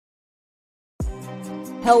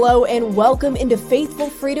Hello and welcome into Faithful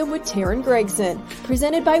Freedom with Taryn Gregson,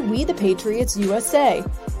 presented by We the Patriots USA.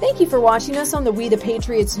 Thank you for watching us on the We the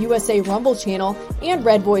Patriots USA Rumble channel and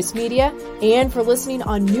Red Voice Media, and for listening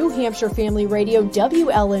on New Hampshire Family Radio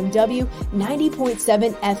WLMW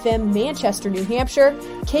 90.7 FM Manchester, New Hampshire,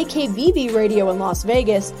 KKVV Radio in Las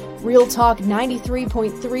Vegas, Real Talk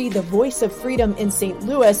 93.3 The Voice of Freedom in St.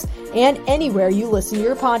 Louis, and anywhere you listen to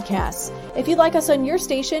your podcasts. If you'd like us on your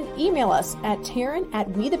station, email us at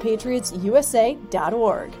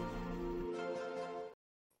Taryn@wethepatriotsusa.org.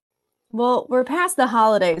 Well, we're past the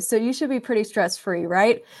holidays, so you should be pretty stress-free,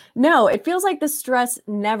 right? No, it feels like the stress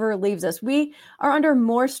never leaves us. We are under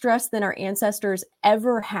more stress than our ancestors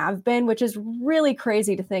ever have been, which is really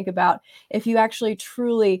crazy to think about if you actually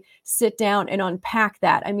truly sit down and unpack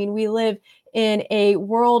that. I mean, we live in a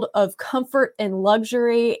world of comfort and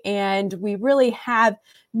luxury, and we really have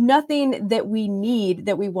nothing that we need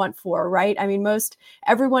that we want for, right? I mean,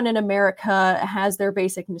 everyone in America has their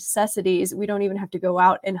basic necessities. We don't even have to go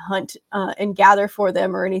out and hunt and gather for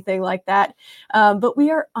them or anything like that. But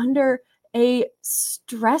we are under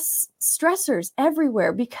stressors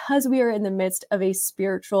everywhere because we are in the midst of a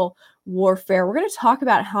spiritual warfare. We're going to talk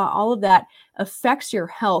about how all of that affects your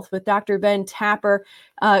health with Dr. Ben Tapper,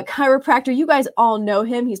 chiropractor. You guys all know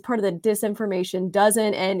him. He's part of the Disinformation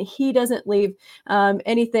Dozen, and he doesn't leave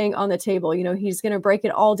anything on the table. You know, he's going to break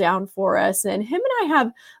it all down for us. And him and I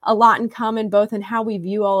have a lot in common, both in how we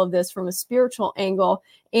view all of this from a spiritual angle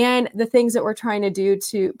and the things that we're trying to do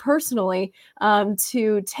to personally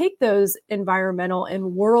to take those environmental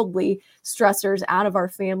and worldly stressors out of our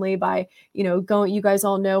family by, going. You guys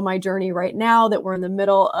all know my journey right now that we're in the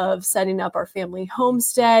middle of setting up our family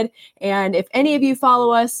homestead. And if any of you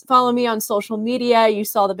follow me on social media, you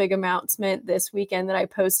saw the big announcement this weekend that I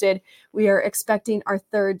posted. We are expecting our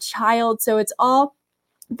third child. So it's all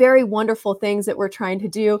very wonderful things that we're trying to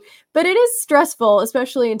do, but it is stressful,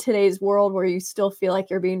 especially in today's world where you still feel like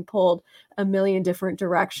you're being pulled a million different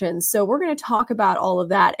directions. So we're going to talk about all of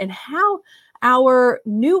that and how our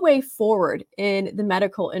new way forward in the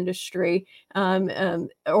medical industry,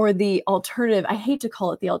 or the alternative, I hate to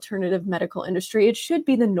call it the alternative medical industry. It should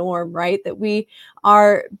be the norm, right? That we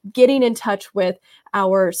are getting in touch with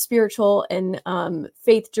our spiritual and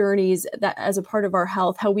faith journeys that as a part of our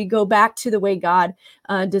health, how we go back to the way God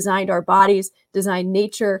designed our bodies, designed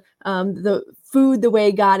nature, the food the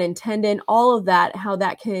way God intended, all of that, how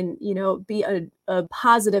that can, be a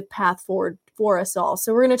positive path forward for us all.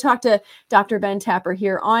 So we're going to talk to Dr. Ben Tapper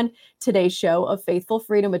here on today's show of Faithful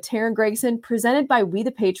Freedom with Taryn Gregson, presented by We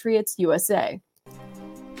the Patriots USA.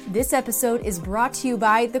 This episode is brought to you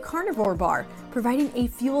by the Carnivore Bar, providing a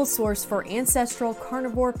fuel source for ancestral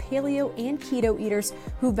carnivore, paleo, and keto eaters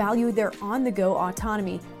who value their on-the-go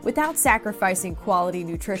autonomy without sacrificing quality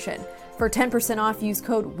nutrition. For 10% off, use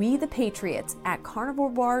code WeThePatriots at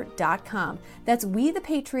carnivorebar.com. That's We the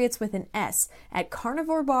Patriots with an S at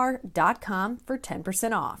carnivorebar.com for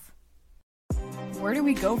 10% off. Where do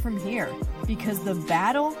we go from here? Because the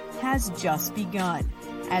battle has just begun.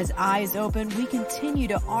 As eyes open, we continue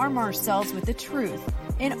to arm ourselves with the truth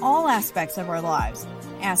in all aspects of our lives,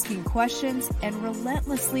 asking questions and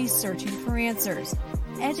relentlessly searching for answers,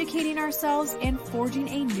 educating ourselves and forging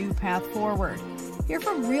a new path forward. Hear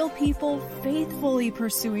from real people faithfully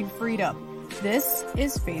pursuing freedom. This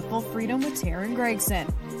is Faithful Freedom with Taryn Gregson,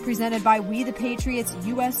 presented by We the Patriots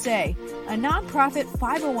USA, a nonprofit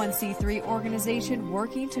 501c3 organization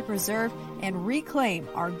working to preserve and reclaim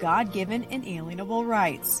our God-given inalienable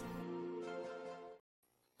rights.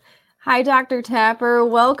 Hi, Dr. Tapper.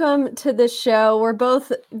 Welcome to the show. We're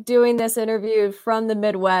both doing this interview from the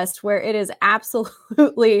Midwest, where it is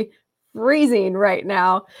absolutely freezing right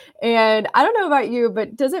now. And I don't know about you,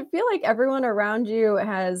 but does it feel like everyone around you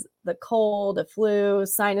has the cold, the flu,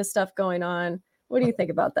 sinus stuff going on? What do you think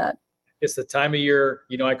about that? It's the time of year,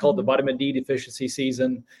 I call it the vitamin D deficiency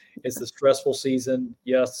season. It's the stressful season.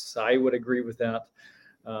 Yes, I would agree with that.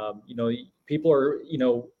 People are,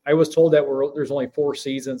 I was told that there's only 4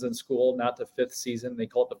 seasons in school, not the 5th season. They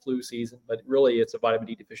call it the flu season, but really it's a vitamin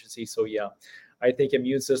D deficiency. So yeah, I think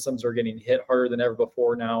immune systems are getting hit harder than ever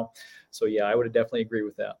before now. So yeah, I would definitely agree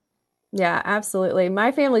with that. Yeah, absolutely.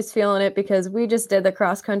 My family's feeling it because we just did the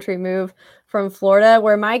cross country move from Florida,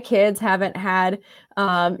 where my kids haven't had,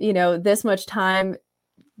 this much time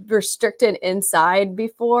restricted inside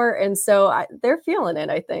before. And so they're feeling it,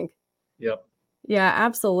 I think. Yep. Yeah,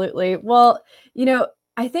 absolutely. Well,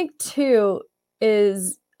 I think too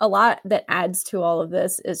is a lot that adds to all of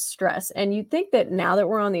this is stress. And you'd think that now that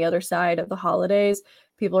we're on the other side of the holidays,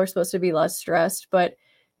 people are supposed to be less stressed, but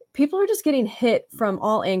people are just getting hit from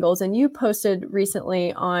all angles. And you posted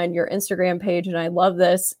recently on your Instagram page, and I love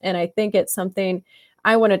this. And I think it's something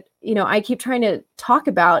I want to, I keep trying to talk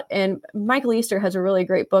about. And Michael Easter has a really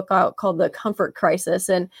great book out called The Comfort Crisis.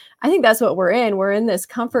 And I think that's what we're in. We're in this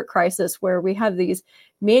comfort crisis where we have these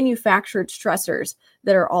manufactured stressors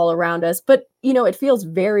that are all around us. But, it feels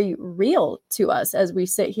very real to us as we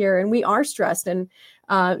sit here and we are stressed. And,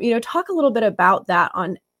 talk a little bit about that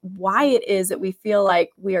on why it is that we feel like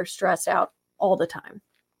we are stressed out all the time.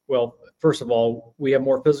 Well, first of all, we have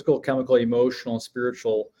more physical, chemical, emotional, and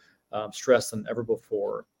spiritual stress than ever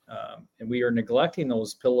before. And we are neglecting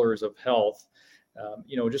those pillars of health.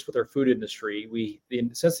 Just with our food industry,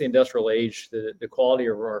 since the industrial age, the quality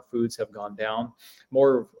of our foods have gone down.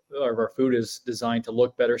 More of our food is designed to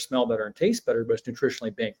look better, smell better, and taste better, but it's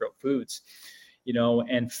nutritionally bankrupt foods.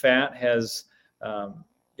 And fat has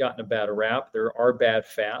gotten a bad rap. There are bad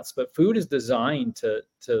fats, but food is designed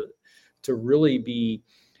to really be,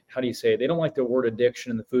 how do you say it? They don't like the word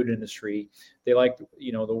addiction in the food industry. They like,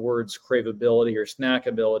 the words craveability or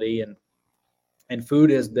snackability, and food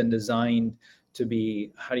has been designed to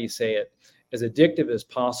be, how do you say it, as addictive as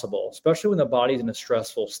possible, especially when the body's in a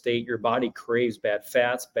stressful state. Your body craves bad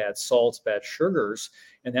fats, bad salts, bad sugars,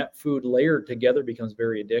 and that food layered together becomes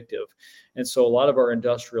very addictive. And so a lot of our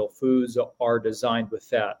industrial foods are designed with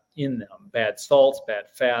that in them: bad salts, bad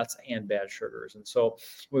fats, and bad sugars. And so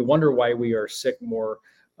we wonder why we are sick more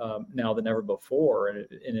now than ever before, and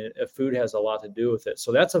food has a lot to do with it.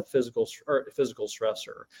 So that's a physical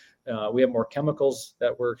stressor. We have more chemicals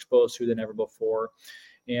that we're exposed to than ever before,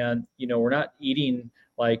 and we're not eating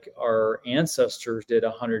like our ancestors did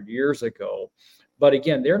 100 years ago. But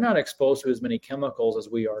again, they're not exposed to as many chemicals as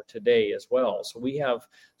we are today as well. So we have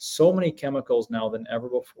so many chemicals now than ever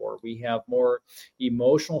before. We have more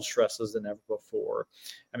emotional stresses than ever before.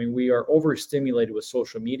 I mean, we are overstimulated with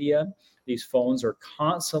social media. These phones are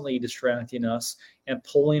constantly distracting us and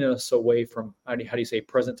pulling us away from, how do you say,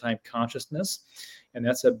 present time consciousness. And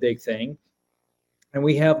that's a big thing. And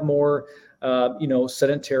we have more,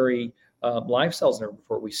 sedentary lifestyles than ever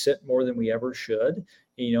before. We sit more than we ever should,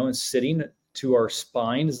 and sitting to our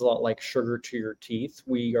spine is a lot like sugar to your teeth.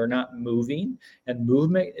 We are not moving, and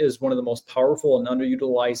movement is one of the most powerful and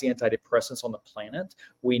underutilized antidepressants on the planet.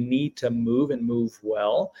 We need to move and move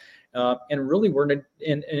well. And really, we're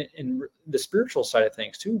in the spiritual side of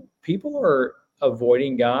things too. People are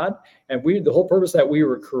avoiding God, and the whole purpose that we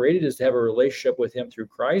were created is to have a relationship with Him through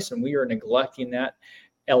Christ, and we are neglecting that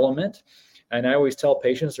element. And I always tell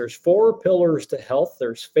patients there's 4 pillars to health.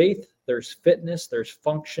 There's faith, there's fitness, there's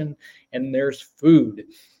function, and there's food.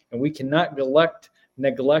 And we cannot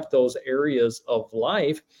neglect those areas of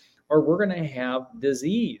life, or we're going to have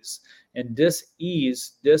disease. And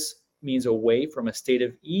dis-ease means away from a state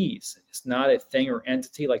of ease. It's not a thing or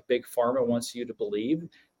entity like Big Pharma wants you to believe.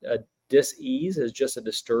 Dis-ease is just a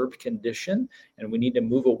disturbed condition, and we need to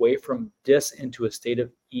move away from into a state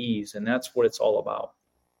of ease. And that's what it's all about.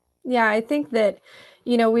 Yeah, I think that,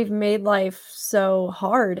 we've made life so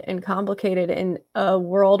hard and complicated in a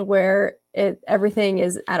world where everything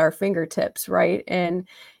is at our fingertips, right? And,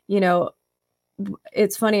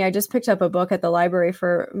 it's funny, I just picked up a book at the library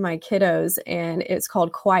for my kiddos, and it's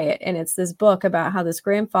called Quiet. And it's this book about how this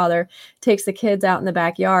grandfather takes the kids out in the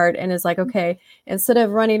backyard and is like, okay, instead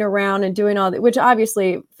of running around and doing all that, which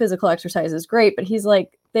obviously physical exercise is great, but he's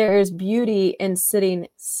like, there's beauty in sitting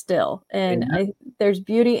still, and there's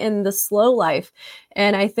beauty in the slow life.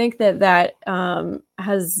 And I think that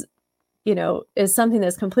has, is something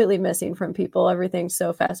that's completely missing from people. Everything's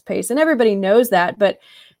so fast paced, and everybody knows that, but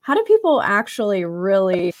how do people actually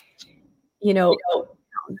really,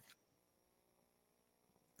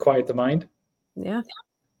 quiet the mind? Yeah.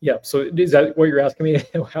 Yeah. So is that what you're asking me?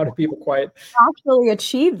 How do people actually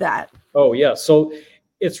achieve that? Oh, yeah. So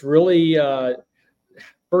it's really,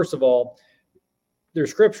 first of all, there's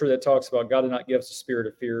scripture that talks about God did not give us a spirit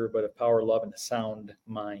of fear, but of power, love, and a sound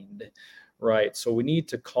mind. Right. So we need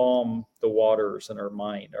to calm the waters in our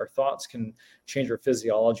mind. Our thoughts can change our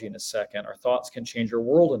physiology in a second. Our thoughts can change our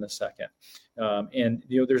world in a second. And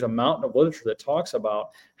there's a mountain of literature that talks about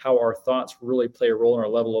how our thoughts really play a role in our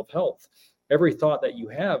level of health. Every thought that you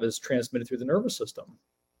have is transmitted through the nervous system.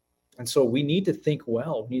 And so we need to think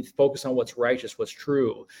well. We need to focus on what's righteous, what's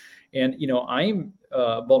true. And, I'm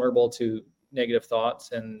vulnerable to negative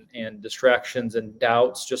thoughts and distractions and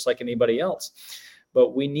doubts, just like anybody else.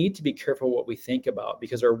 But we need to be careful what we think about,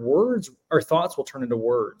 because our thoughts will turn into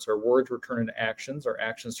words. Our words will turn into actions. Our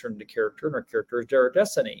actions turn into character, and our character is our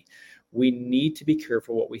destiny. We need to be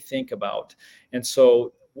careful what we think about. And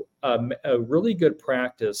so a really good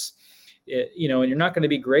practice and you're not going to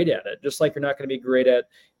be great at it, just like you're not going to be great at,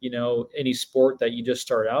 any sport that you just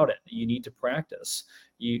start out in. You need to practice.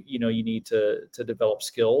 You need to develop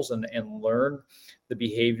skills and learn the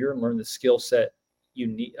behavior and learn the skill set you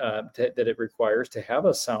need that it requires to have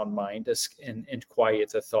a sound mind and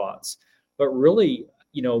quiet the thoughts. But really,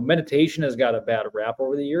 meditation has got a bad rap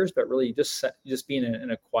over the years, but really just being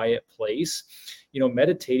in a quiet place,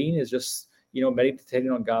 meditating is just,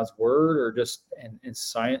 meditating on God's word, or just in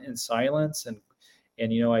silence. And,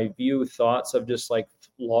 I view thoughts of just like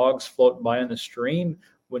logs floating by on the stream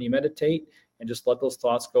when you meditate, and just let those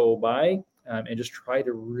thoughts go by, and just try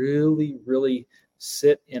to really, really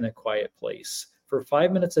sit in a quiet place for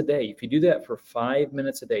 5 minutes a day. If you do that for 5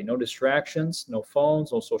 minutes a day, no distractions, no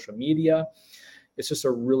phones, no social media, it's just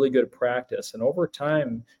a really good practice. And over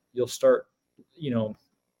time, you'll start,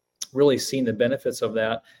 really seeing the benefits of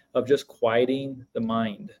that, of just quieting the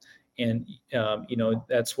mind. And,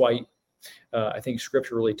 that's why I think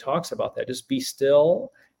Scripture really talks about that. Just be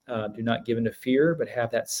still, do not give into fear, but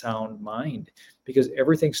have that sound mind, because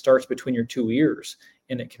everything starts between your two ears,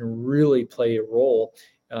 and it can really play a role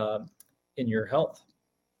in your health.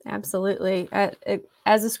 Absolutely.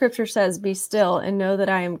 As the scripture says, be still and know that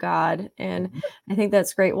I am God. And I think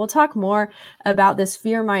that's great. We'll talk more about this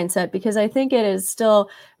fear mindset, because I think it is still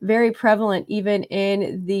very prevalent even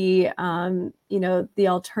in the, the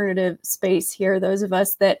alternative space here. Those of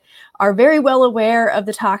us that are very well aware of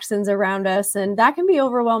the toxins around us, and that can be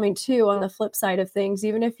overwhelming too on the flip side of things,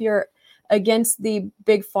 even if you're against the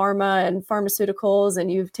big pharma and pharmaceuticals and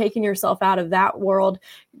you've taken yourself out of that world,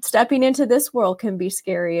 stepping into this world can be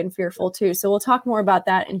scary and fearful too. So we'll talk more about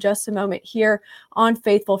that in just a moment here on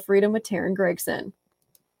Faithful Freedom with Taryn Gregson.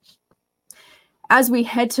 As we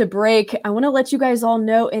head to break, I want to let you guys all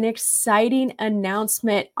know an exciting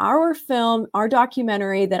announcement. Our film, our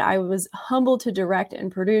documentary that I was humbled to direct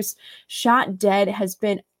and produce, Shot Dead, has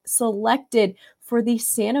been selected for the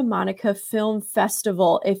Santa Monica Film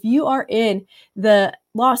Festival. If you are in the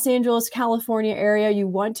Los Angeles, California area, you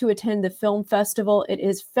want to attend the film festival, it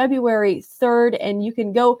is February 3rd, and you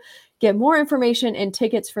can go get more information and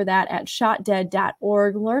tickets for that at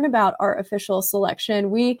shotdead.org. Learn about our official selection.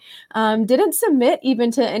 We didn't submit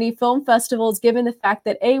even to any film festivals, given the fact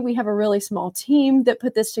that A, we have a really small team that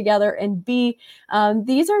put this together, and B,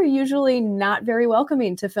 these are usually not very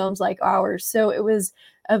welcoming to films like ours. So it was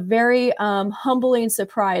a very humbling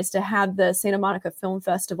surprise to have the Santa Monica Film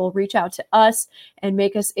Festival reach out to us and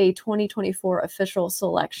make us a 2024 official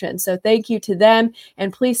selection. So thank you to them,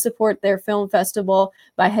 and please support their film festival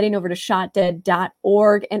by heading over to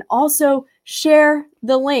shotdead.org, and also share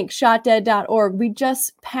the link, shotdead.org. We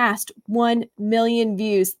just passed 1 million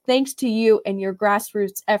views. Thanks to you and your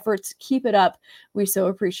grassroots efforts. Keep it up. We so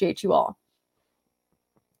appreciate you all.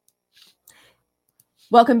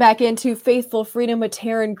 Welcome back into Faithful Freedom with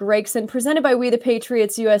Taryn Gregson, presented by We the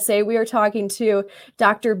Patriots USA. We are talking to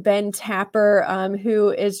Dr. Ben Tapper, who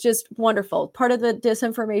is just wonderful, part of the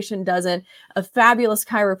Disinformation Dozen, a fabulous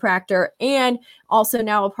chiropractor, and also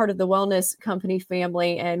now a part of the Wellness Company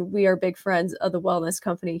family. And we are big friends of the Wellness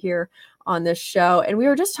Company here on this show. And we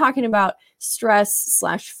were just talking about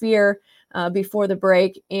stress/fear before the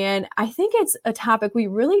break. And I think it's a topic we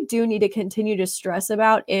really do need to continue to stress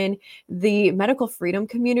about in the medical freedom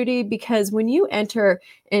community, because when you enter,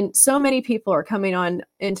 and so many people are coming on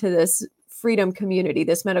into this freedom community,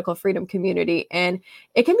 this medical freedom community, and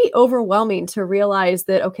it can be overwhelming to realize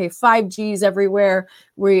that, okay, 5Gs everywhere,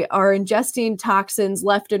 we are ingesting toxins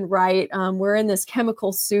left and right, we're in this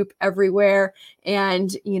chemical soup everywhere,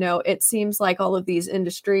 and it seems like all of these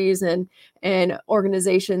industries and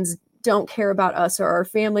organizations don't care about us or our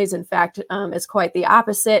families. In fact, it's quite the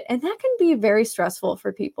opposite. And that can be very stressful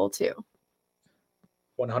for people too.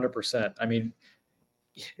 100%. I mean,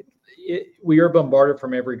 we are bombarded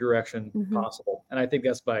from every direction possible. And I think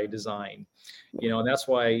that's by design, and that's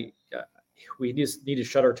why we just need to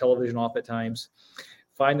shut our television off at times,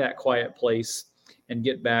 find that quiet place, and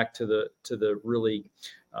get back to the really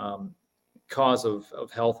cause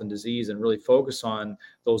of health and disease, and really focus on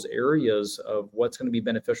those areas of what's going to be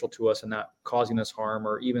beneficial to us and not causing us harm,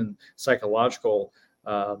 or even psychological,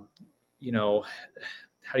 how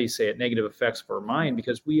do you say it, negative effects for our mind,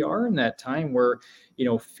 because we are in that time where,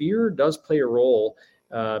 fear does play a role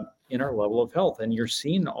in our level of health. And you're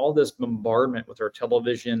seeing all this bombardment with our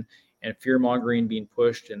television and fear mongering being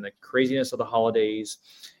pushed, and the craziness of the holidays,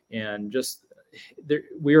 and just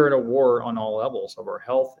we are in a war on all levels of our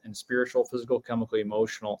health, and spiritual, physical, chemical,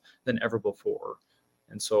 emotional, than ever before.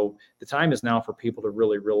 And so the time is now for people to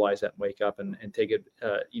really realize that and wake up and take it,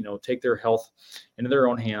 take their health into their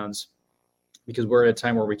own hands, because we're at a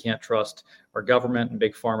time where we can't trust our government and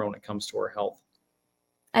big pharma when it comes to our health.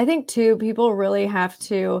 I think too, people really have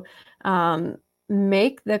to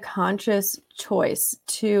make the conscious choice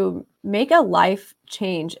to make a life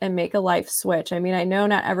change and make a life switch. I mean, I know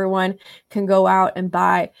not everyone can go out and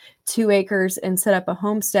buy 2 acres and set up a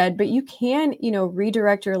homestead, but you can,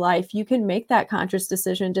 redirect your life. You can make that conscious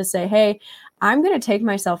decision to say, hey, I'm going to take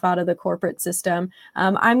myself out of the corporate system.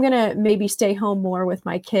 I'm going to maybe stay home more with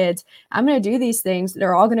my kids. I'm going to do these things.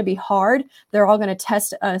 They're all going to be hard. They're all going to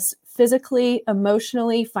test us physically,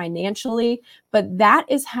 emotionally, financially, but that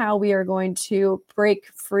is how we are going to break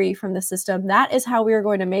free from the system. That is how we are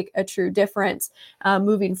going to make a true difference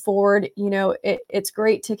moving forward. It's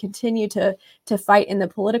great to continue to fight in the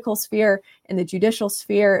political sphere, in the judicial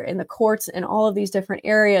sphere, in the courts, and all of these different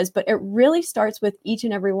areas, but it really starts with each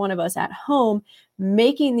and every one of us at home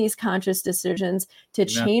making these conscious decisions to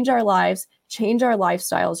change our lives, change our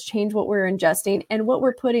lifestyles, change what we're ingesting and what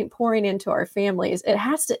we're pouring into our families. It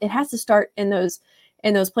has to start in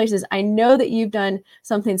those places. I know that you've done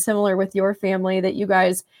something similar with your family, that you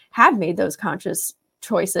guys have made those conscious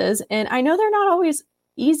choices. And I know they're not always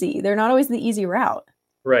easy. They're not always the easy route.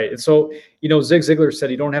 Right. And so, Zig Ziglar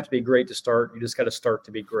said, you don't have to be great to start. You just got to start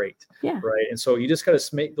to be great. Yeah. Right. And so you just got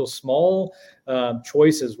to make those small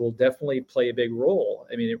choices will definitely play a big role.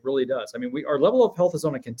 I mean, it really does. I mean, our level of health is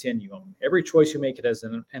on a continuum. Every choice you make, it has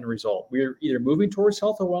an end result. We're either moving towards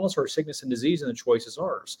health and wellness or sickness and disease, and the choice is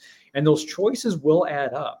ours. And those choices will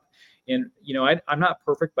add up. And, I'm not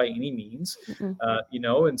perfect by any means,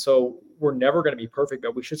 and so we're never going to be perfect,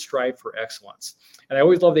 but we should strive for excellence. And I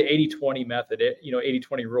always love the 80-20 method,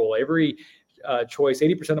 80-20 rule. Every choice,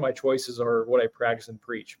 80% of my choices are what I practice and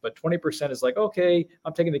preach, but 20% is like, okay,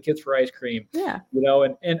 I'm taking the kids for ice cream. Yeah.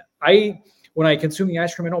 And when I consume the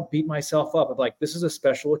ice cream, I don't beat myself up. I'm like, this is a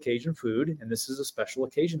special occasion food, and this is a special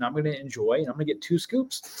occasion I'm going to enjoy, and I'm going to get 2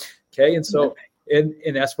 scoops. Okay. And so, and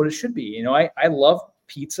that's what it should be. I love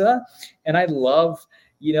pizza, and I love,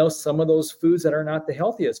 some of those foods that are not the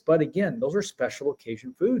healthiest, but again, those are special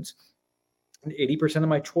occasion foods. And 80% of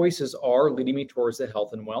my choices are leading me towards the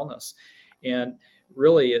health and wellness. And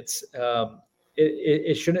really it's,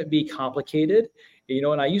 it shouldn't be complicated,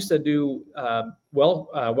 and I used to do,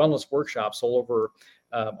 wellness workshops all over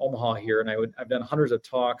Omaha here. And I've done hundreds of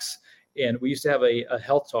talks, and we used to have a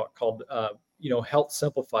health talk called, Health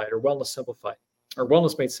Simplified or Wellness Simplified. Or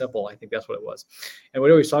Wellness Made Simple, I think that's what it was. And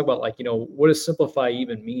we always talk about what does simplify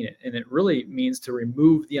even mean? And it really means to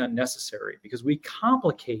remove the unnecessary, because we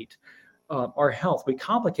complicate our health. We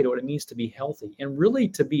complicate what it means to be healthy. And really,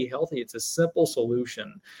 to be healthy, it's a simple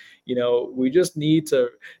solution. We just need to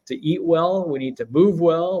eat well. We need to move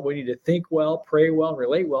well. We need to think well, pray well,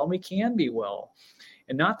 relate well, and we can be well.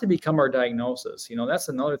 And not to become our diagnosis. That's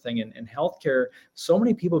another thing in healthcare. So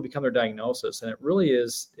many people become their diagnosis, and it really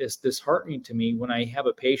is disheartening to me when I have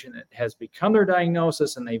a patient that has become their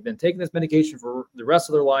diagnosis, and they've been taking this medication for the rest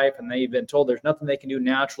of their life, and they've been told there's nothing they can do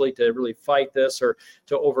naturally to really fight this or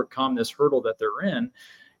to overcome this hurdle that they're in.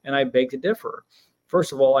 And I beg to differ.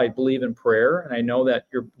 First of all, I believe in prayer, and I know that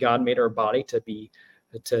God made our body to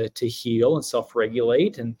heal and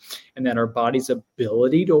self-regulate, and that our body's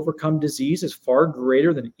ability to overcome disease is far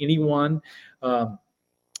greater than anyone,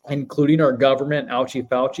 including our government, Ouchie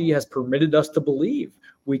Fauci, has permitted us to believe.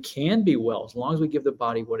 We can be well as long as we give the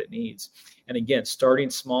body what it needs. And again, starting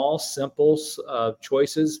small, simple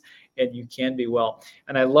choices, and you can be well.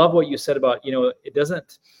 And I love what you said about, it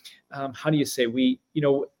doesn't, how do you say,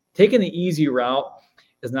 taking the easy route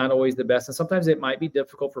is not always the best. And sometimes it might be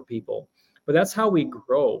difficult for people. But that's how we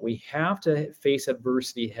grow. We have to face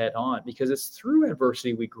adversity head on, because it's through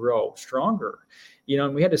adversity we grow stronger.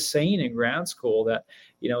 And we had a saying in grad school that,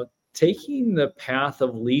 taking the path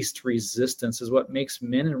of least resistance is what makes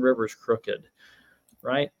men and rivers crooked,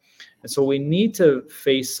 right? And so we need to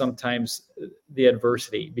face sometimes the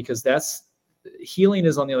adversity, because healing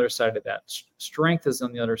is on the other side of that. Strength is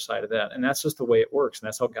on the other side of that. And that's just the way it works. And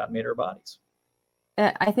that's how God made our bodies.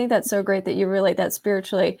 I think that's so great that you relate that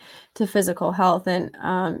spiritually to physical health, and,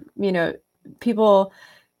 people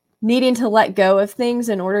needing to let go of things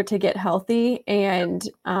in order to get healthy, and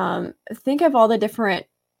think of all the different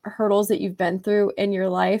hurdles that you've been through in your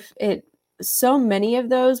life. So many of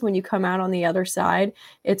those, when you come out on the other side,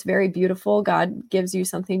 it's very beautiful. God gives you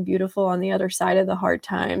something beautiful on the other side of the hard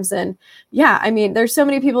times. And yeah, I mean, there's so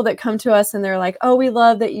many people that come to us and they're like, oh, we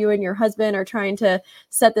love that you and your husband are trying to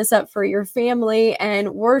set this up for your family.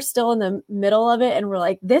 And we're still in the middle of it. And we're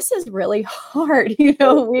like, this is really hard. We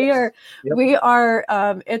are,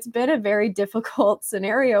 it's been a very difficult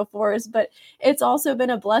scenario for us, but it's also been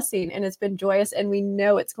a blessing, and it's been joyous. And we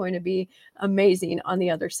know it's going to be amazing on the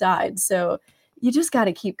other side. So you just got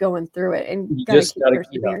to keep going through it and You got to just keep got to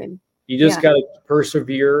persevering. You just got to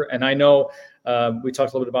persevere. And I know we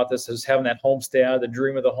talked a little bit about this as having that homestead, the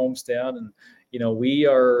dream of the homestead. And, we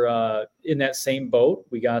are in that same boat.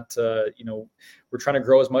 We got, we're trying to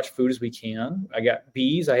grow as much food as we can. I got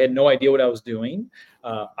bees. I had no idea what I was doing.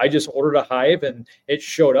 I just ordered a hive and it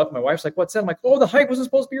showed up. My wife's like, "What's that?" I'm like, "Oh, the hive wasn't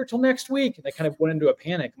supposed to be here till next week." And I kind of went into a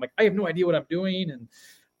panic. I'm like, I have no idea what I'm doing.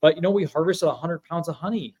 But we harvested 100 pounds of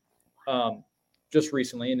honey just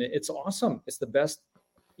recently, and it's awesome. It's the best.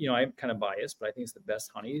 I'm kind of biased, but I think it's the best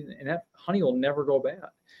honey, and that honey will never go bad.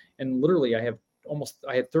 And literally, I had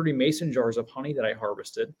 30 mason jars of honey that I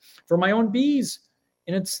harvested for my own bees.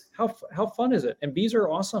 And it's how fun is it? And bees are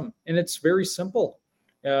awesome, and it's very simple.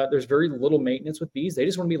 There's very little maintenance with bees. They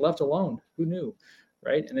just want to be left alone. Who knew,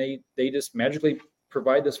 right? And they just magically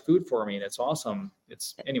provide this food for me, and it's awesome.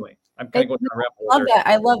 Anyway, I'm kind of going down a rabbit hole there.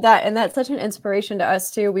 I love that. And that's such an inspiration to us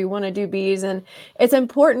too. We want to do bees, and it's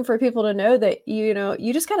important for people to know that,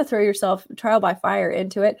 you just got to throw yourself trial by fire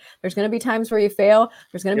into it. There's going to be times where you fail.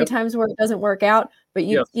 There's going to be times where it doesn't work out, but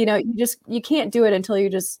you can't do it until you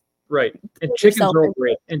just. Right. And chickens are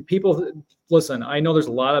great. And people, listen, I know there's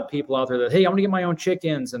a lot of people out there that, hey, I'm going to get my own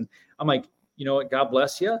chickens. And I'm like, you know what? God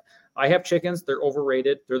bless you. I have chickens. They're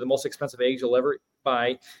overrated. They're the most expensive eggs you'll ever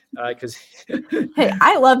buy. Because hey,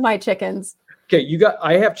 I love my chickens. Okay,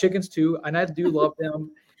 I have chickens too, and I do love them.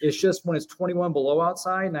 It's just when it's 21 below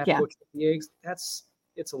outside and I have to go check the eggs,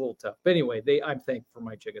 it's a little tough. But anyway, I'm thankful for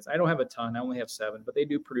my chickens. I don't have a ton. I only have 7, but they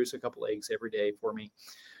do produce a couple eggs every day for me.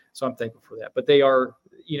 So I'm thankful for that. But they are,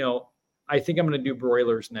 I think I'm going to do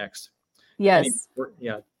broilers next. Yes.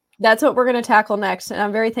 Yeah. That's what we're going to tackle next. And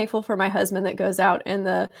I'm very thankful for my husband that goes out in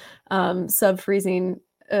the sub-freezing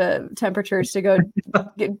temperatures to go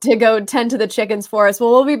tend to the chickens for us.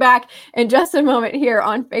 Well, we'll be back in just a moment here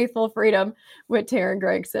on Faithful Freedom with Taryn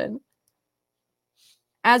Gregson.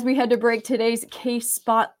 As we head to break, today's case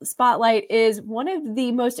spotlight is one of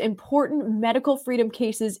the most important medical freedom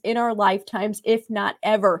cases in our lifetimes, if not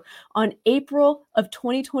ever. On April of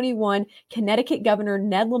 2021, Connecticut Governor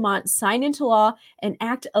Ned Lamont signed into law an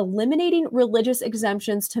act eliminating religious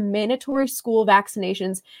exemptions to mandatory school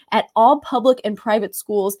vaccinations at all public and private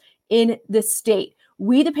schools in the state.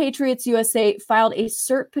 We the Patriots USA filed a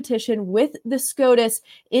cert petition with the SCOTUS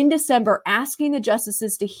in December asking the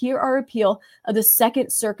justices to hear our appeal of the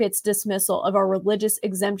Second Circuit's dismissal of our religious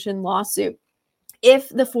exemption lawsuit. If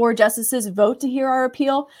the 4 justices vote to hear our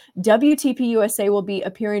appeal, WTP USA will be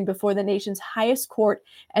appearing before the nation's highest court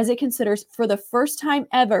as it considers for the first time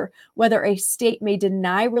ever whether a state may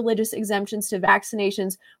deny religious exemptions to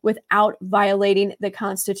vaccinations without violating the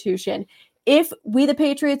Constitution. If We the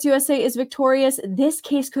Patriots USA is victorious, this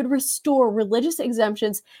case could restore religious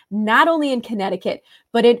exemptions not only in Connecticut,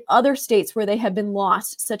 but in other states where they have been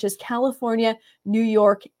lost, such as California, New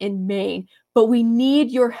York, and Maine. But we need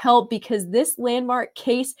your help because this landmark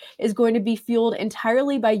case is going to be fueled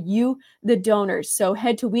entirely by you, the donors. So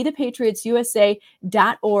head to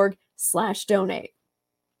wethepatriotsusa.org/donate.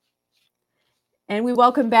 And we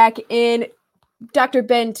welcome back in Dr.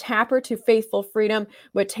 Ben Tapper to Faithful Freedom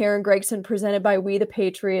with Taryn Gregson, presented by We the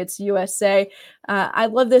Patriots USA. I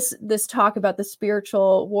love this talk about the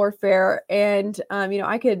spiritual warfare, and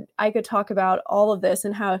I could talk about all of this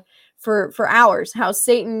and how for hours how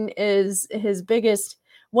Satan is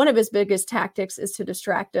one of his biggest tactics is to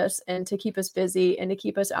distract us and to keep us busy and to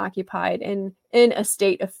keep us occupied and in a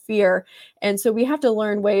state of fear. And so we have to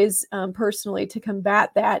learn ways personally to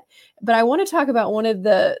combat that. But I want to talk about one of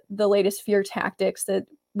the latest fear tactics that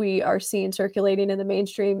we are seeing circulating in the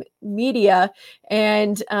mainstream media.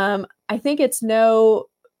 And I think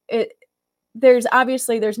there's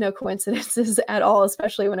no coincidences at all,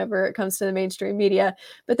 especially whenever it comes to the mainstream media.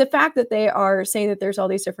 But the fact that they are saying that there's all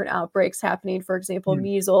these different outbreaks happening, for example,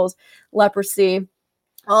 measles, leprosy,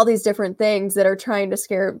 all these different things that are trying to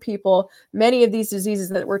scare people. Many of these diseases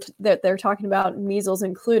that they're talking about, measles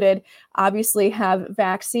included, obviously have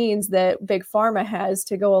vaccines that Big Pharma has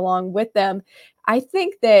to go along with them. I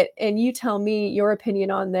think that, and you tell me your opinion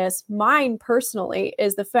on this, mine personally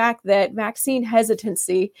is the fact that vaccine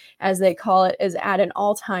hesitancy, as they call it, is at an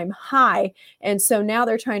all-time high. And so now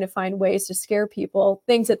they're trying to find ways to scare people.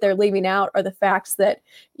 Things that they're leaving out are the facts that,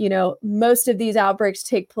 most of these outbreaks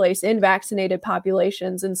take place in vaccinated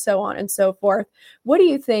populations and so on and so forth. What do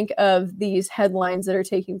you think of these headlines that are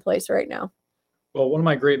taking place right now? Well, one of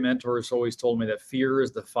my great mentors always told me that fear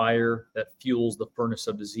is the fire that fuels the furnace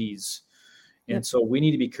of disease. And so we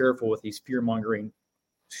need to be careful with these fear-mongering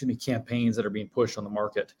campaigns that are being pushed on the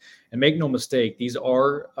market. And make no mistake, these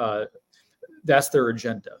are that's their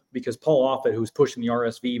agenda, because Paul Offit, who's pushing the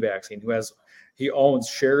RSV vaccine, he owns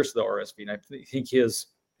shares of the RSV, and I think he's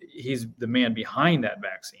the man behind that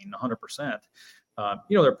vaccine 100%.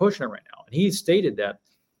 They're pushing it right now, and he stated that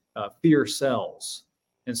fear sells.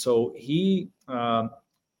 And so he's one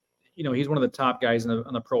of the top guys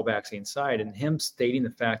on the pro-vaccine side, and him stating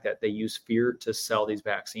the fact that they use fear to sell these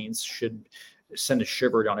vaccines should send a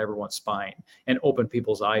shiver down everyone's spine and open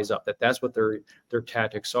people's eyes up that that's what their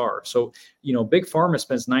tactics are. So, Big Pharma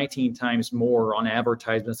spends 19 times more on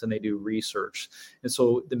advertisements than they do research. And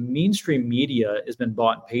so the mainstream media has been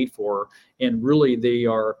bought and paid for, and really they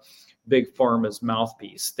are Big Pharma's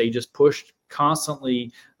mouthpiece. They just pushed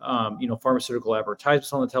constantly, pharmaceutical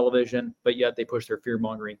advertisements on the television, but yet they push their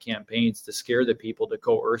fear-mongering campaigns to scare the people, to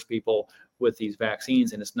coerce people with these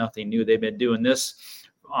vaccines. And it's nothing new. They've been doing this,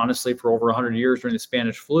 honestly, for over 100 years. During the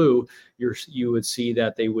Spanish flu, you would see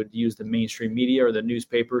that they would use the mainstream media or the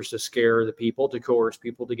newspapers to scare the people, to coerce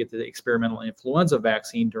people to get the experimental influenza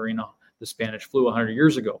vaccine during the Spanish flu 100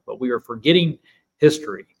 years ago. But we are forgetting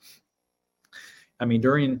history. I mean,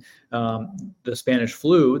 during the Spanish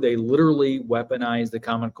flu, they literally weaponized the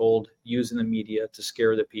common cold using the media to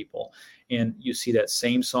scare the people. And you see that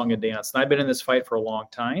same song and dance. And I've been in this fight for a long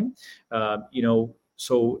time. They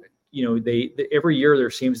every year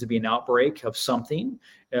there seems to be an outbreak of something.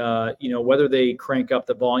 Whether they crank up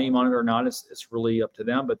the volume on it or not, it's really up to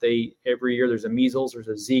them. But every year there's a measles, there's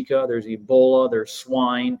a Zika, there's Ebola, there's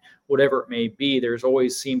swine, whatever it may be. There's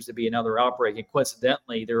always seems to be another outbreak, and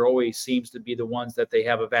coincidentally, there always seems to be the ones that they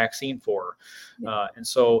have a vaccine for. And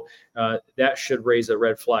so that should raise a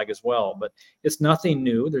red flag as well. But it's nothing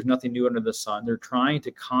new. There's nothing new under the sun. They're trying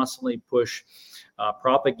to constantly push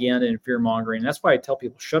propaganda and fear mongering. That's why I tell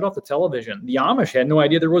people, shut off the television. The Amish had no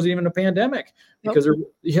idea there wasn't even a pandemic because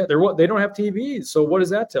they don't have TVs. So what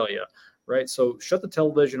does that tell you? Right. So shut the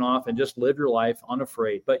television off and just live your life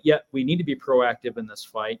unafraid. But yet we need to be proactive in this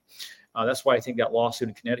fight. That's why I think that lawsuit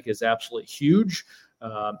in Connecticut is absolutely huge.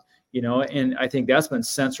 And I think that's been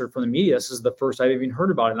censored from the media. This is the first I've even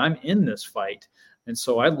heard about it. And I'm in this fight. And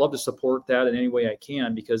so I'd love to support that in any way I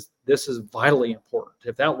can, because this is vitally important.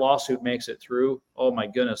 If that lawsuit makes it through, oh my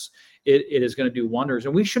goodness, it is going to do wonders.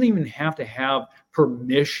 And we shouldn't even have to have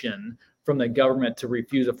permission from the government to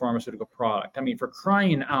refuse a pharmaceutical product. I mean, for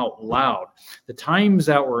crying out loud, the times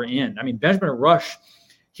that we're in. I mean, Benjamin Rush,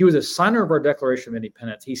 he was a signer of our Declaration of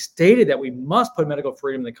Independence. He stated that we must put medical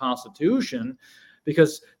freedom in the Constitution,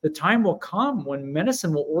 because the time will come when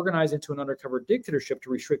medicine will organize into an undercover dictatorship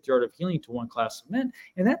to restrict the art of healing to one class of men.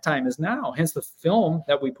 And that time is now. Hence the film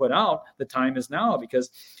that we put out, the time is now,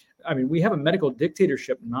 because we have a medical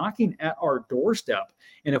dictatorship knocking at our doorstep.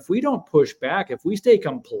 And if we don't push back, if we stay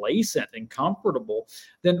complacent and comfortable,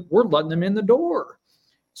 then we're letting them in the door.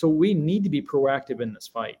 So we need to be proactive in this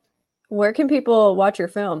fight. Where can people watch your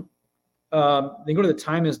film? They go to the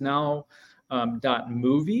Time Is Now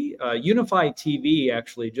 .movie. Unify TV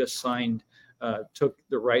actually just took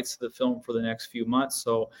the rights to the film for the next few months.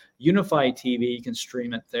 So Unify TV, you can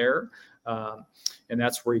stream it there. And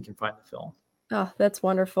that's where you can find the film. Oh, that's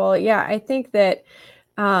wonderful. Yeah, I think that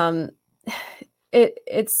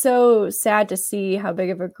it's so sad to see how big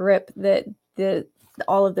of a grip that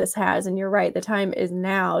all of this has. And you're right, the time is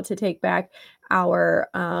now to take back our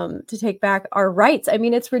rights. I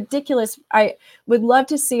mean, it's ridiculous. I would love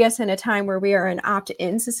to see us in a time where we are an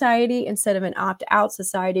opt-in society instead of an opt-out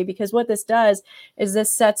society, because what this does is this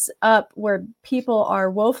sets up where people are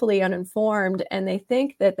woefully uninformed and they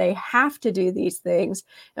think that they have to do these things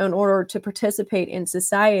in order to participate in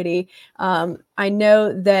society. I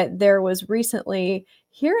know that there was recently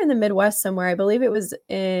here in the Midwest somewhere, I believe it was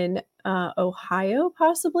in Ohio,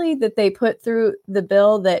 possibly, that they put through the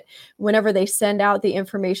bill that whenever they send out the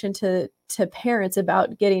information to parents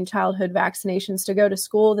about getting childhood vaccinations to go to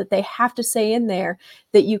school, that they have to say in there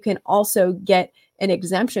that you can also get an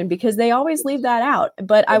exemption, because they always leave that out.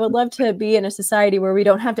 But I would love to be in a society where we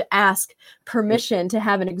don't have to ask permission to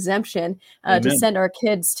have an exemption to send our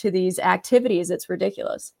kids to these activities. It's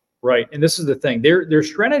ridiculous. Right. And this is the thing. Their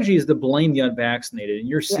strategy is to blame the unvaccinated. And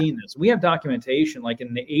you're seeing this. We have documentation, like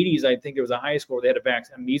in the 80s, I think there was a high school, they had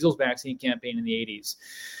a measles vaccine campaign in the 80s.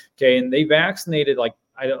 Okay. And they vaccinated, like,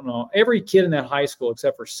 I don't know, every kid in that high school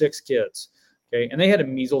except for 6 kids. Okay. And they had a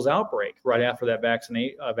measles outbreak right after that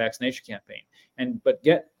vaccination campaign. But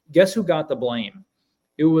guess who got the blame?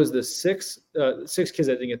 It was the six kids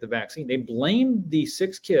that didn't get the vaccine. They blamed the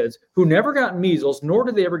 6 kids who never got measles, nor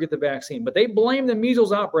did they ever get the vaccine. But they blamed the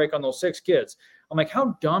measles outbreak on those 6 kids. I'm like,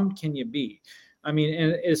 how dumb can you be? I mean,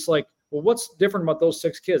 and it's like, well, what's different about those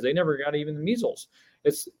 6 kids? They never got even the measles.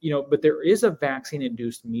 But there is a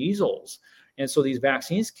vaccine-induced measles. And so these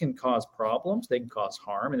vaccines can cause problems, they can cause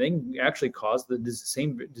harm, and they can actually cause the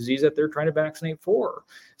same disease that they're trying to vaccinate for,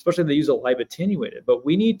 especially if they use a live attenuated. But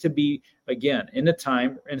we need to be, again, in a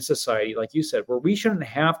time in a society, like you said, where we shouldn't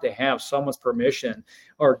have to have someone's permission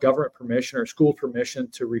or government permission or school permission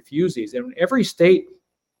to refuse these. And every state,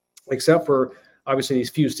 except for obviously these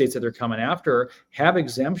few states that they're coming after, have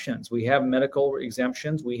exemptions. We have medical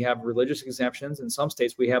exemptions, we have religious exemptions. In some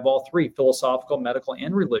states, we have all three: philosophical, medical,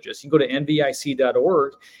 and religious. You can go to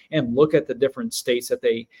nvic.org and look at the different states that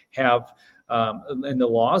they have and the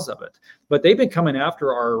laws of it. But they've been coming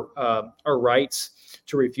after our rights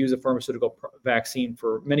to refuse a pharmaceutical vaccine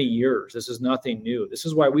for many years. This is nothing new. This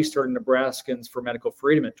is why we started Nebraskans for Medical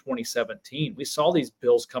Freedom in 2017. We saw these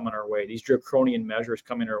bills coming our way, these draconian measures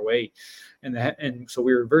coming our way. And so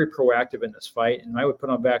we were very proactive in this fight. And I would put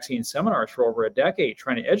on vaccine seminars for over a decade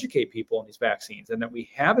trying to educate people on these vaccines and that we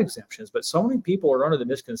have exemptions. But so many people are under the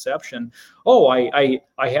misconception, oh, I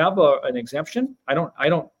have an exemption. I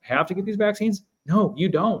don't have to get these vaccines. No, you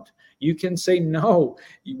don't. You can say no.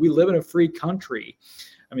 We live in a free country.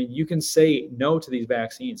 I mean, you can say no to these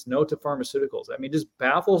vaccines, no to pharmaceuticals. I mean, it just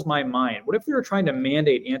baffles my mind. What if we were trying to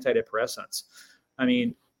mandate antidepressants? I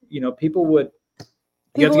mean, people would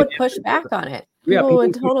push back on it. People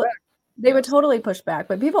would totally push back,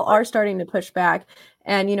 but people are starting to push back.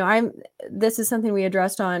 And, this is something we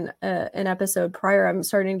addressed on an episode prior. I'm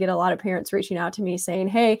starting to get a lot of parents reaching out to me saying,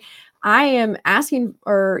 hey, I am asking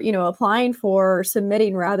or, applying for,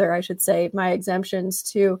 submitting rather, I should say, my exemptions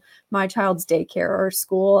to my child's daycare or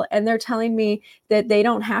school. And they're telling me that they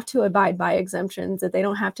don't have to abide by exemptions, that they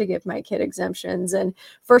don't have to give my kid exemptions. And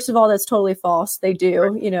first of all, that's totally false. They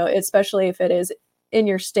do, especially if it is in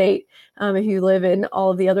your state. If you live in all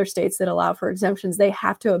of the other states that allow for exemptions, they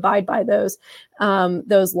have to abide by those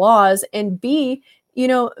laws. And B,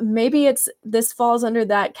 maybe this falls under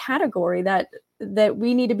that category that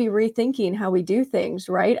we need to be rethinking how we do things,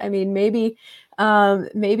 right? I mean, maybe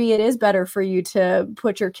it is better for you to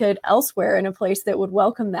put your kid elsewhere in a place that would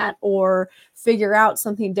welcome that, or figure out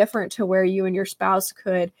something different to where you and your spouse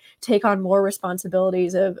could take on more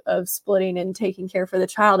responsibilities of splitting and taking care for the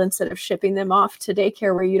child instead of shipping them off to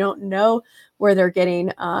daycare where you don't know where they're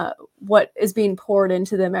getting what is being poured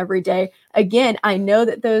into them every day. Again, I know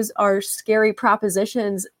that those are scary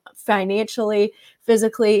propositions financially,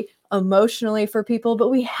 physically, emotionally for people, but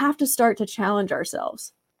we have to start to challenge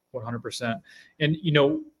ourselves. 100%. And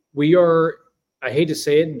we are, I hate to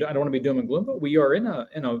say it, and I don't want to be doom and gloom, but we are in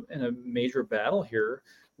a major battle here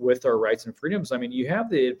with our rights and freedoms. I mean, you have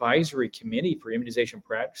the Advisory Committee for Immunization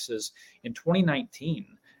Practices in 2019.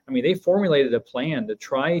 I mean, they formulated a plan to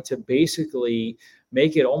try to basically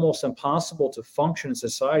make it almost impossible to function in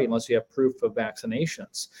society unless you have proof of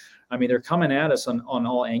vaccinations. I mean, they're coming at us on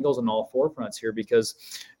all angles and all forefronts here because,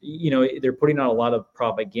 they're putting out a lot of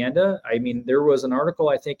propaganda. I mean, there was an article,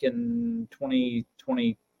 I think in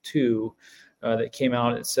 2022 that came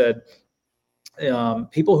out. It said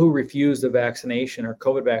people who refused the vaccination or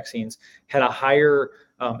COVID vaccines had a higher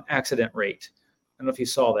accident rate. I don't know if you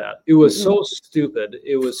saw that. It was so stupid.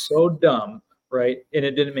 It was so dumb, right? And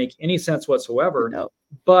it didn't make any sense whatsoever. No.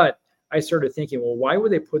 But I started thinking, well, why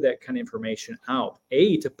would they put that kind of information out?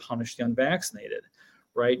 A, to punish the unvaccinated,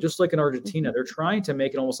 right? Just like in Argentina, they're trying to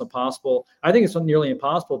make it almost impossible. I think it's nearly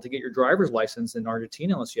impossible to get your driver's license in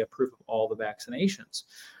Argentina unless you have proof of all the vaccinations.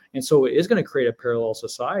 And so it is going to create a parallel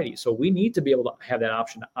society. So we need to be able to have that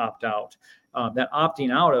option to opt out. That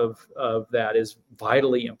opting out of that is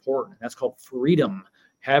vitally important. That's called freedom,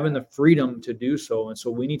 having the freedom to do so. And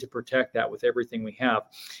so we need to protect that with everything we have.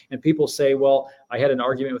 And people say, well, I had an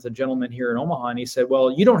argument with a gentleman here in Omaha, and he said,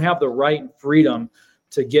 well, you don't have the right and freedom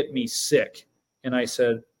to get me sick. And I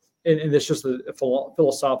said, and it's just a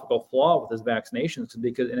philosophical flaw with his vaccinations, and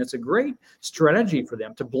it's a great strategy for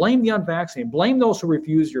them to blame the unvaccinated, blame those who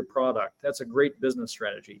refuse your product. That's a great business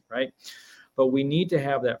strategy, right? But we need to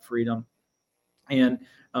have that freedom and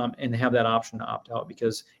have that option to opt out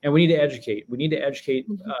and we need to educate. We need to educate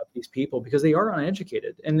these people because they are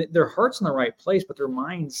uneducated and their heart's in the right place, but their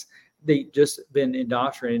minds, they just been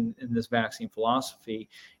indoctrinated in this vaccine philosophy.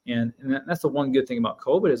 And that's the one good thing about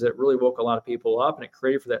COVID is it really woke a lot of people up and it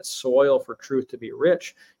created for that soil for truth to be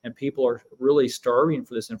rich. And people are really starving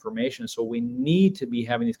for this information. So we need to be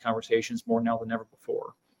having these conversations more now than ever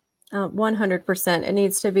before. 100%. It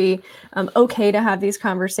needs to be okay to have these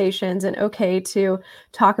conversations and okay to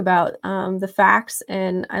talk about the facts.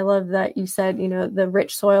 And I love that you said, the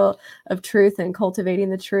rich soil of truth and cultivating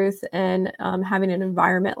the truth and having an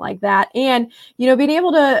environment like that. And, being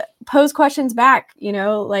able to pose questions back,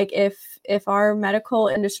 like if our medical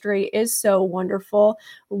industry is so wonderful,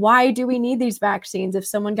 why do we need these vaccines? If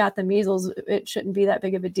someone got the measles, it shouldn't be that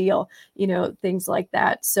big of a deal, things like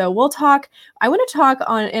that. So I want to talk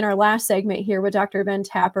in our last segment here with Dr. Ben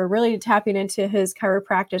Tapper, really tapping into his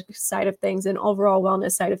chiropractic side of things and overall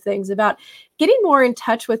wellness side of things, about getting more in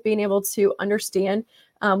touch with being able to understand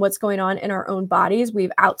what's going on in our own bodies.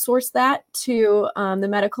 We've outsourced that to the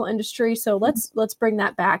medical industry. So let's bring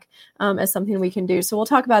that back as something we can do. So we'll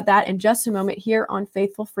talk about that in just a moment here on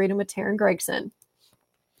Faithful Freedom with Taryn Gregson.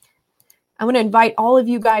 I want to invite all of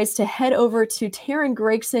you guys to head over to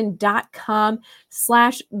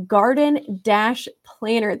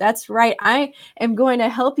TarynGregson.com/garden-planner. That's right. I am going to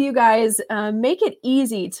help you guys make it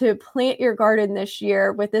easy to plant your garden this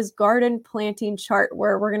year with this garden planting chart,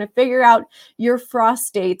 where we're going to figure out your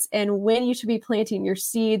frost dates and when you should be planting your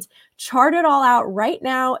seeds. Chart it all out right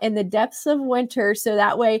now in the depths of winter, so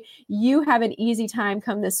that way you have an easy time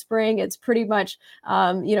come this spring. It's pretty much,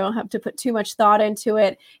 you don't have to put too much thought into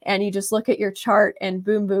it, and you just look at your chart and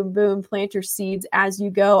boom, boom, boom, plant your seeds as you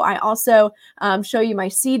go. I also show you my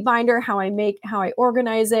seed binder, how I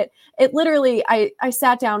organize it. It literally, I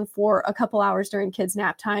sat down for a couple hours during kids'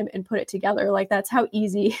 nap time and put it together. Like, that's how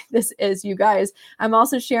easy this is, you guys. I'm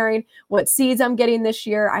also sharing what seeds I'm getting this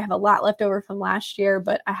year. I have a lot left over from last year,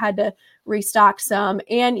 but I had to restock some.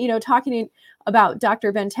 And, talking about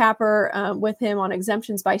Dr. Ben Tapper with him on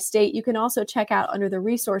exemptions by state, you can also check out under the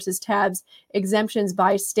resources tabs, exemptions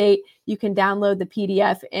by state. You can download the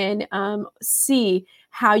PDF and see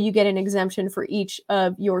how you get an exemption for each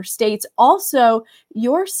of your states. Also,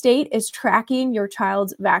 your state is tracking your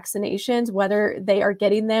child's vaccinations, whether they are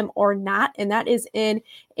getting them or not, and that is in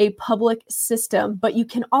a public system. But you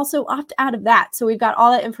can also opt out of that. So we've got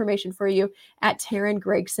all that information for you at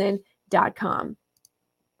TarynGregson.com.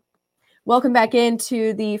 Welcome back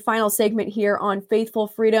into the final segment here on Faithful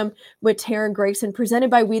Freedom with Taryn Gregson,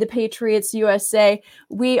 presented by We the Patriots USA.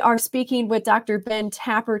 We are speaking with Dr. Ben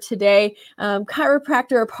Tapper today,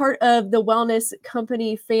 chiropractor, a part of the Wellness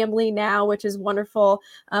Company family now, which is wonderful.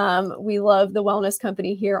 We love the Wellness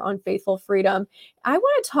Company here on Faithful Freedom. I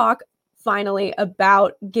want to talk finally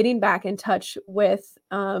about getting back in touch with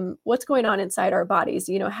what's going on inside our bodies,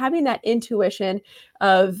 having that intuition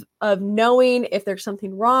of knowing if there's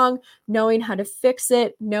something wrong, knowing how to fix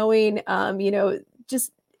it, knowing,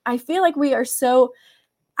 just, I feel like we are so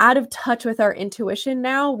out of touch with our intuition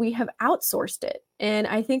now. We have outsourced it. And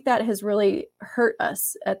I think that has really hurt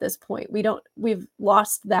us at this point. We've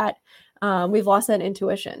lost that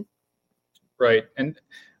intuition. Right. And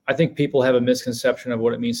I think people have a misconception of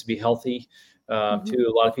what it means to be healthy. Too,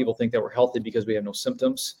 a lot of people think that we're healthy because we have no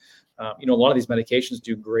symptoms. A lot of these medications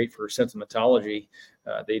do great for symptomatology.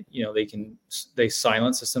 They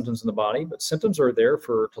silence the symptoms in the body, but symptoms are there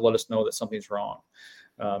to let us know that something's wrong.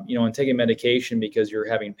 And taking medication because you're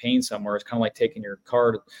having pain somewhere is kind of like taking your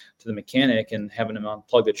car to the mechanic and having them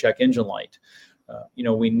unplug the check engine light.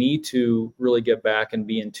 We need to really get back and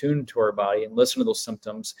be in tune to our body and listen to those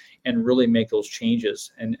symptoms and really make those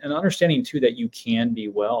changes, and understanding too that you can be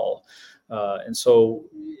well. And so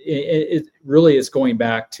it really is going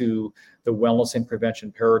back to the wellness and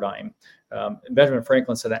prevention paradigm. Benjamin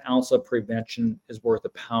Franklin said an ounce of prevention is worth a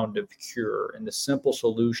pound of cure. And the simple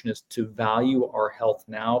solution is to value our health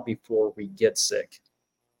now before we get sick.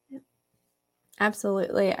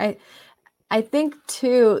 Absolutely. I think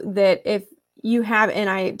too that if you have, and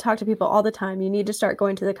I talk to people all the time, you need to start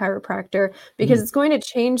going to the chiropractor, because it's going to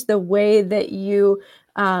change the way that you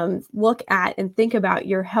look at and think about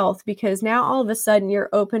your health, because now all of a sudden you're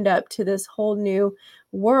opened up to this whole new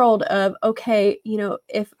world of, okay,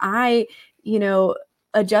 if I,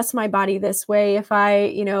 adjust my body this way, if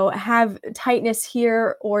I, have tightness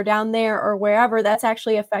here or down there or wherever, that's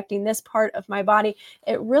actually affecting this part of my body.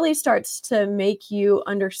 It really starts to make you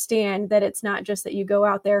understand that it's not just that you go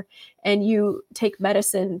out there and you take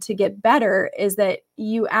medicine to get better, is that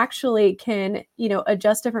you actually can,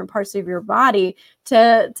 adjust different parts of your body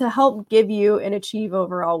to help give you and achieve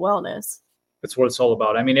overall wellness. That's what it's all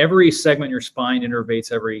about. I mean, every segment in your spine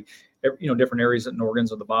innervates every different areas and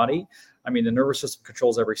organs of the body. I mean, the nervous system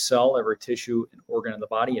controls every cell, every tissue and organ in the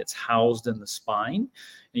body. It's housed in the spine.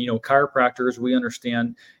 And, chiropractors, we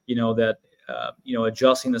understand, that,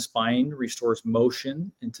 adjusting the spine restores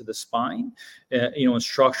motion into the spine, and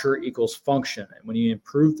structure equals function. And when you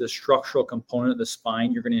improve the structural component of the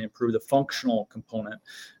spine, you're going to improve the functional component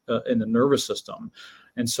in the nervous system.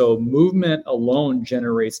 And so movement alone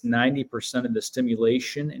generates 90% of the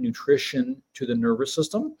stimulation and nutrition to the nervous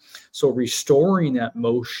system. So restoring that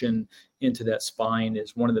motion into that spine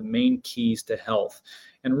is one of the main keys to health.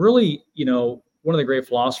 And really, one of the great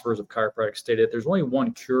philosophers of chiropractic stated there's only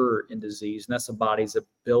one cure in disease, and that's the body's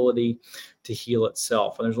ability to heal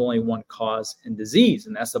itself. And there's only one cause in disease,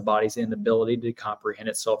 and that's the body's inability to comprehend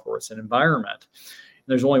itself or its environment. And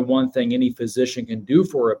there's only one thing any physician can do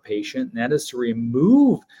for a patient, and that is to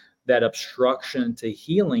remove that obstruction to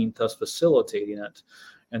healing, thus facilitating it.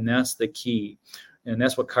 And that's the key. And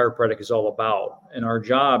that's what chiropractic is all about. And our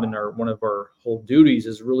job and one of our whole duties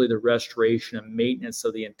is really the restoration and maintenance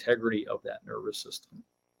of the integrity of that nervous system.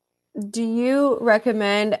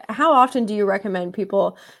 How often do you recommend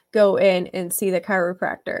people go in and see the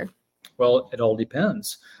chiropractor? Well, it all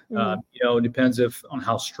depends. It depends on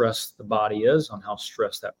how stressed the body is, on how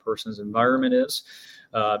stressed that person's environment is,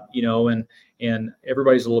 and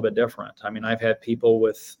everybody's a little bit different. I mean, I've had people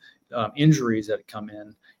with injuries that come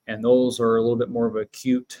in, and those are a little bit more of an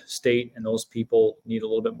acute state, and those people need a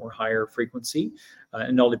little bit more higher frequency.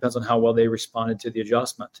 And it all depends on how well they responded to the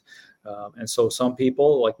adjustment. And so some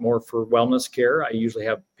people like more for wellness care. I usually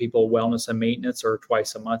have people wellness and maintenance or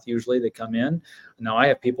twice a month. Usually they come in. Now I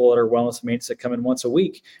have people that are wellness and maintenance that come in once a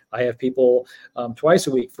week. I have people twice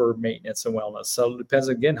a week for maintenance and wellness. So it depends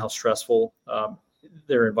again how stressful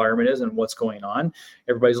their environment is and what's going on.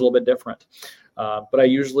 Everybody's a little bit different. But I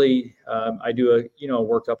usually I do a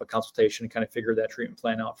workup, a consultation, and kind of figure that treatment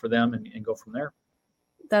plan out for them and go from there.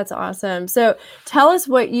 That's awesome. So tell us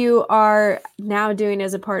what you are now doing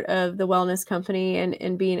as a part of the wellness company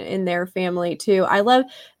and being in their family too. I love,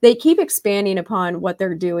 they keep expanding upon what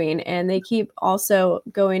they're doing, and they keep also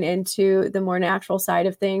going into the more natural side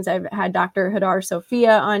of things. I've had Dr. Hadar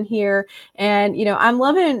Sophia on here, and, I'm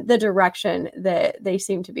loving the direction that they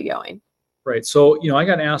seem to be going. Right. So, I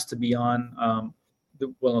got asked to be on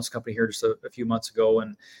the wellness company here just a few months ago,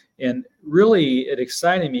 and really it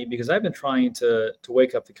excited me because I've been trying to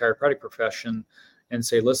wake up the chiropractic profession and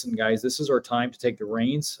say, listen, guys, this is our time to take the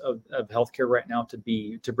reins of healthcare right now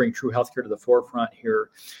to bring true healthcare to the forefront here.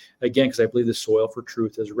 Again, because I believe the soil for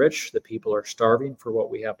truth is rich. The people are starving for what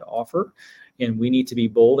we have to offer, and we need to be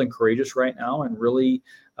bold and courageous right now and really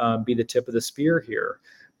be the tip of the spear here.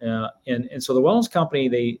 And so the wellness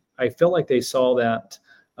company, I felt like they saw that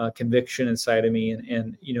conviction inside of me,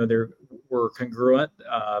 and they were congruent.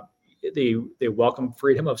 They welcome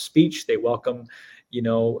freedom of speech. They welcome,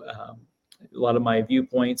 a lot of my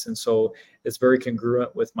viewpoints, and so it's very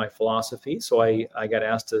congruent with my philosophy. So I got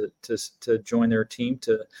asked to join their team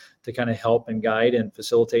to kind of help and guide and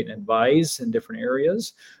facilitate and advise in different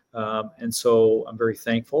areas. And so I'm very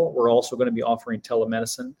thankful. We're also going to be offering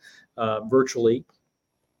telemedicine virtually.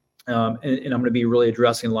 And I'm going to be really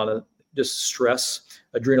addressing a lot of just stress,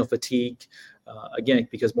 adrenal fatigue, again,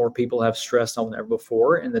 because more people have stress now than ever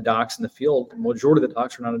before, and the docs in the field, the majority of the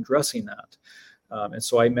docs are not addressing that. And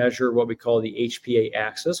so I measure what we call the HPA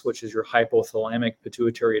axis, which is your hypothalamic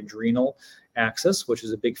pituitary adrenal axis, which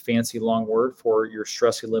is a big fancy long word for your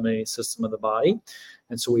stress eliminating system of the body.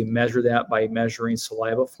 And so we measure that by measuring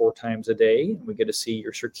saliva 4 times a day. And we get to see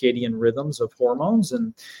your circadian rhythms of hormones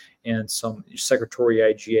and some secretory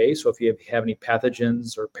IgA. So if you have any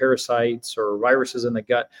pathogens or parasites or viruses in the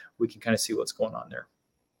gut, we can kind of see what's going on there.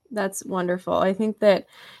 That's wonderful. I think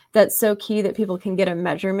that's so key that people can get a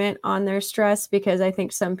measurement on their stress, because I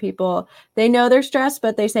think some people, they know they're stressed,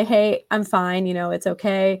 but they say, hey, I'm fine. It's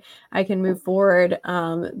okay. I can move forward.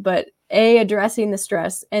 But A, addressing the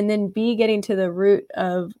stress, and then B, getting to the root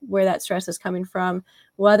of where that stress is coming from,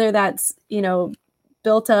 whether that's,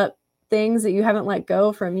 built up things that you haven't let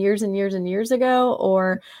go from years and years and years ago,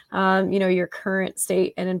 or, your current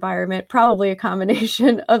state and environment, probably a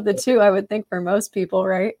combination of the two, I would think, for most people,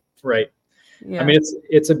 right? Right. Yeah. I mean,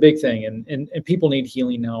 it's a big thing, and people need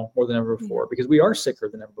healing now more than ever before, because we are sicker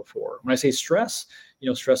than ever before. When I say stress,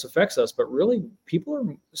 stress affects us, but really people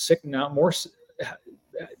are sick now,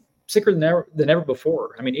 sicker than ever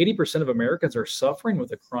before. I mean, 80% of Americans are suffering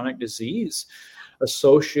with a chronic disease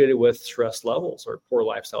associated with stress levels or poor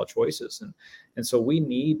lifestyle choices. And so we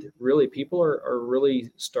need, really, people are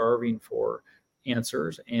really starving for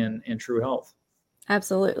answers and true health.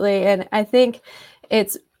 Absolutely. And I think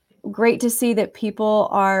it's great to see that people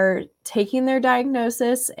are taking their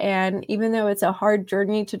diagnosis, and even though it's a hard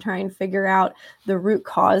journey to try and figure out the root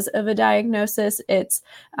cause of a diagnosis, it's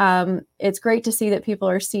great to see that people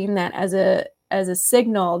are seeing that as a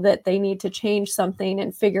signal that they need to change something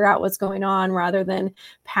and figure out what's going on, rather than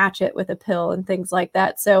patch it with a pill and things like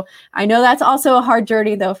that. So I know that's also a hard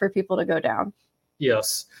journey, though, for people to go down.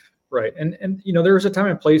 Yes. Right. And there's a time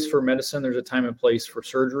and place for medicine. There's a time and place for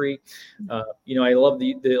surgery. I love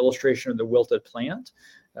the illustration of the wilted plant.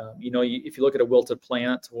 If you look at a wilted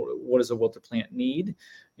plant, what does a wilted plant need?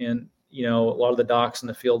 And, a lot of the docs in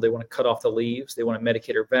the field, they want to cut off the leaves. They want to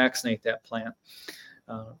medicate or vaccinate that plant.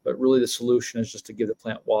 But really the solution is just to give the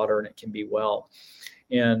plant water and it can be well.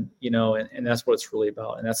 And, and that's what it's really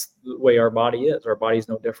about. And that's the way our body is. Our body is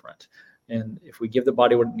no different. And if we give the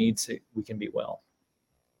body what it needs, we can be well.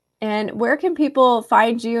 And where can people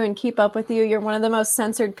find you and keep up with you? You're one of the most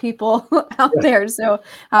censored people out there. So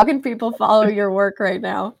how can people follow your work right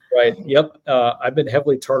now? Right. Yep. I've been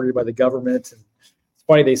heavily targeted by the government. And it's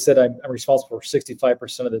funny, they said I'm responsible for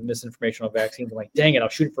 65% of the misinformation on vaccines. I'm like, dang it, I'll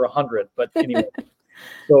shoot for 100. But anyway,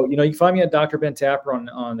 so, you can find me at Dr. Ben Tapper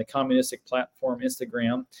on the communistic platform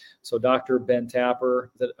Instagram. So Dr. Ben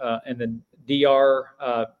Tapper, and then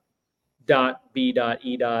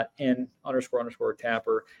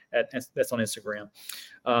dr.b.e.n__tapper that's on Instagram.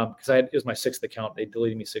 Because it was my 6th account. They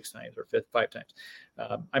deleted me 6 times or 5 times.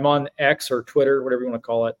 I'm on X or Twitter, whatever you want to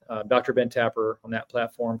call it. Dr. Ben Tapper on that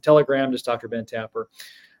platform. Telegram, just Dr. Ben Tapper.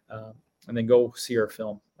 And then go see our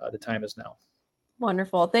film. The time is now.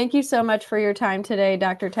 Wonderful. Thank you so much for your time today,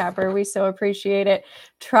 Dr. Tapper. We so appreciate it.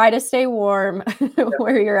 Try to stay warm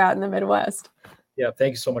where you're out in the Midwest. Yeah.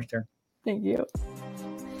 Thank you so much, Taryn. Thank you.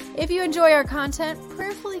 If you enjoy our content,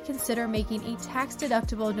 prayerfully consider making a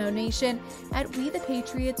tax-deductible donation at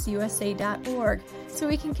wethepatriotsusa.org so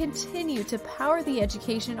we can continue to power the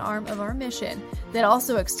education arm of our mission that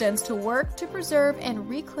also extends to work to preserve and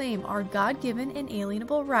reclaim our God-given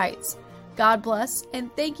inalienable rights. God bless, and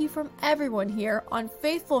thank you from everyone here on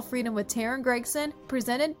Faithful Freedom with Taryn Gregson,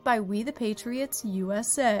 presented by We the Patriots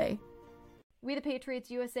USA. We the Patriots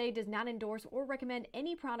USA does not endorse or recommend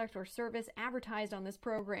any product or service advertised on this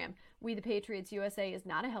program. We the Patriots USA is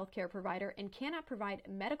not a healthcare provider and cannot provide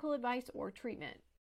medical advice or treatment.